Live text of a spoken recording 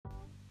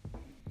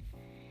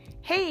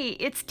Hey,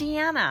 it's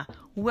Deanna.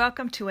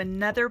 Welcome to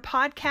another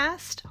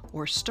podcast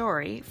or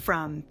story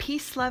from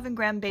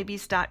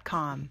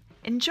peaceloveandgrandbabies.com.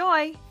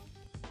 Enjoy!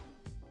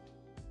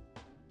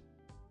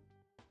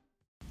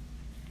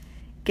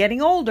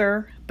 Getting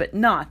older, but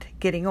not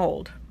getting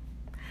old.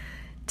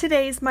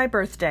 Today's my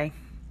birthday.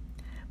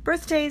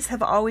 Birthdays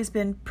have always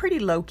been pretty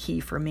low-key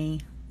for me.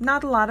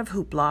 Not a lot of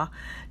hoopla.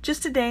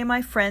 Just a day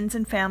my friends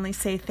and family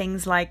say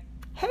things like,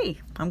 "Hey,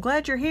 I'm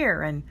glad you're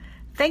here," and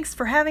 "Thanks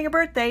for having a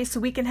birthday so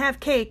we can have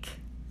cake."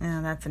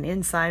 That's an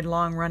inside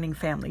long-running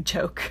family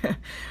joke.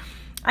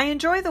 I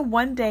enjoy the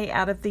one day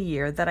out of the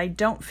year that I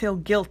don't feel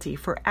guilty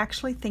for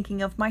actually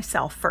thinking of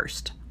myself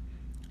first.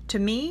 To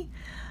me,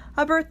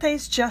 a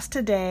birthday's just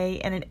a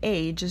day and an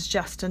age is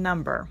just a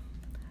number.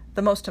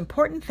 The most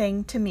important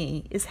thing to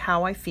me is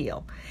how I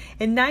feel.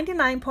 And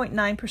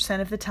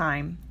 99.9% of the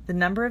time, the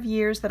number of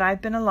years that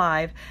I've been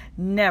alive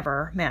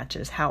never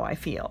matches how I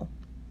feel.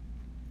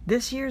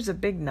 This year's a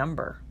big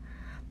number.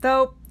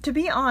 Though, to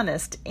be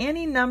honest,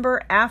 any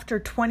number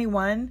after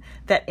 21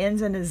 that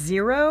ends in a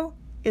 0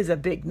 is a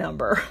big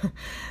number.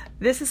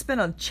 This has been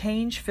a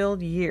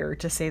change-filled year,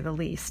 to say the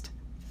least.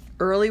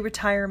 Early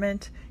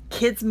retirement,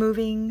 kids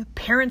moving,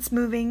 parents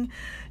moving,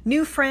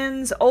 new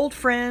friends, old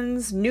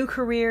friends, new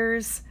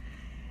careers.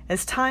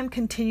 As time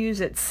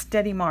continues its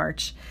steady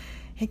march,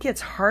 it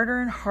gets harder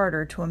and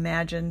harder to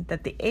imagine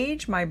that the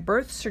age my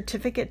birth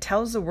certificate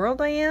tells the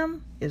world I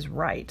am is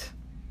right.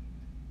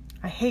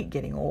 I hate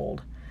getting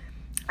old.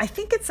 I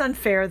think it's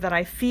unfair that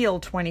I feel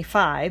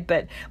 25,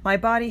 but my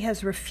body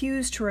has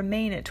refused to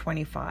remain at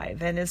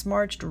 25 and has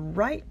marched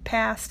right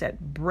past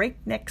at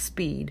breakneck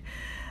speed,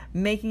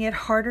 making it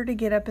harder to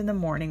get up in the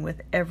morning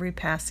with every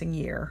passing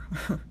year.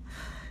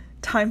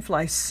 Time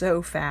flies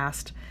so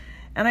fast,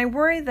 and I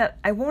worry that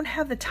I won't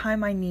have the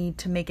time I need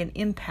to make an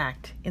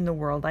impact in the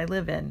world I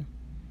live in.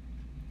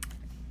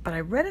 But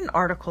I read an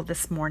article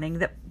this morning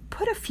that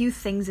put a few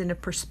things into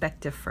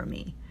perspective for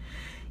me.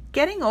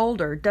 Getting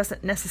older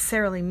doesn't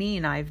necessarily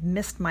mean I've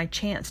missed my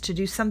chance to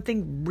do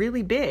something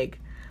really big.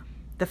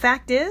 The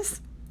fact is,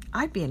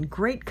 I'd be in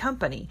great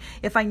company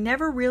if I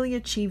never really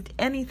achieved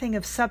anything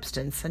of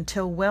substance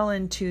until well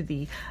into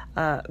the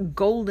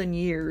golden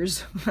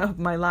years of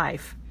my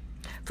life.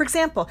 For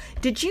example,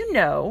 did you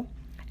know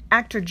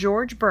actor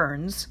George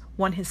Burns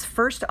won his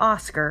first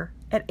Oscar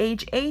at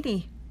age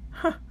 80?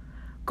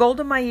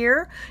 Golda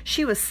Meir,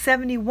 she was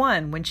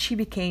 71 when she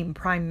became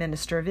Prime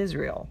Minister of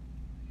Israel.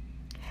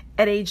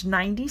 At age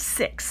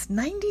 96,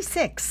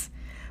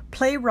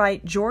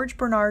 playwright George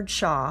Bernard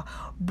Shaw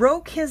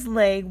broke his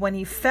leg when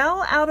he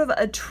fell out of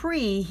a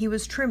tree he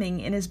was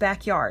trimming in his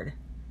backyard.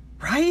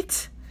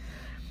 Right?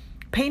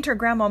 Painter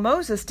Grandma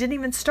Moses didn't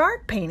even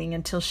start painting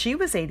until she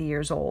was 80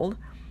 years old.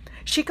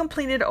 She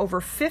completed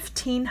over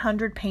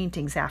 1,500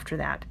 paintings after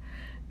that.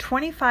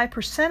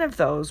 25% of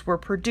those were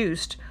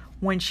produced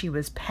when she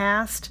was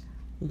past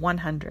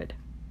 100.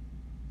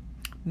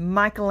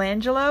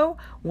 Michelangelo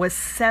was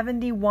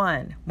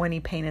 71 when he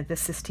painted the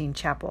Sistine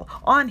Chapel,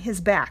 on his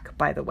back,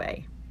 by the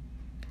way.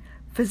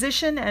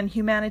 Physician and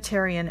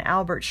humanitarian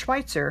Albert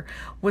Schweitzer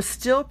was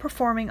still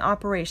performing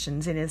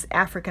operations in his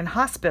African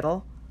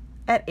hospital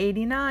at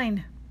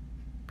 89.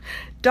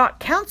 Doc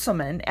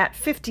Councilman, at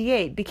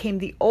 58, became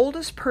the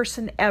oldest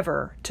person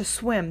ever to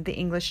swim the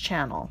English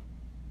Channel.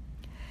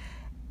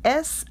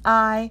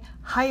 S.I.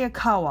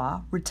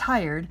 Hayakawa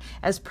retired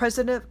as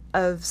president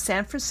of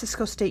San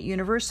Francisco State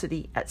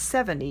University at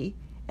 70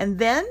 and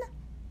then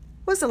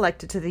was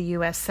elected to the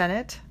U.S.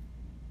 Senate.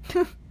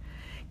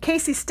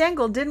 Casey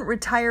Stengel didn't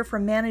retire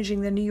from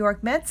managing the New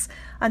York Mets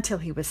until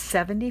he was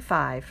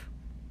 75.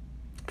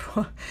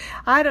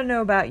 I don't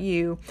know about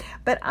you,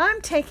 but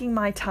I'm taking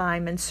my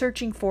time and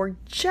searching for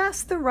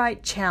just the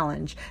right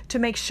challenge to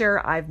make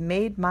sure I've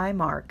made my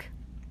mark.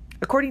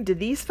 According to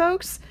these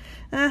folks,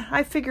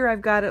 I figure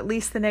I've got at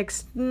least the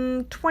next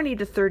 20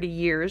 to 30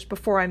 years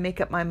before I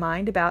make up my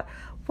mind about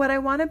what I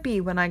want to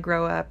be when I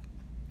grow up.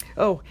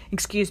 Oh,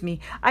 excuse me,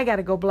 I got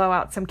to go blow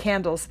out some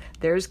candles.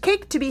 There's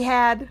cake to be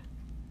had.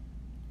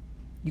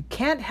 You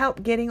can't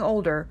help getting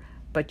older,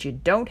 but you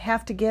don't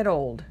have to get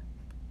old.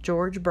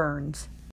 George Burns.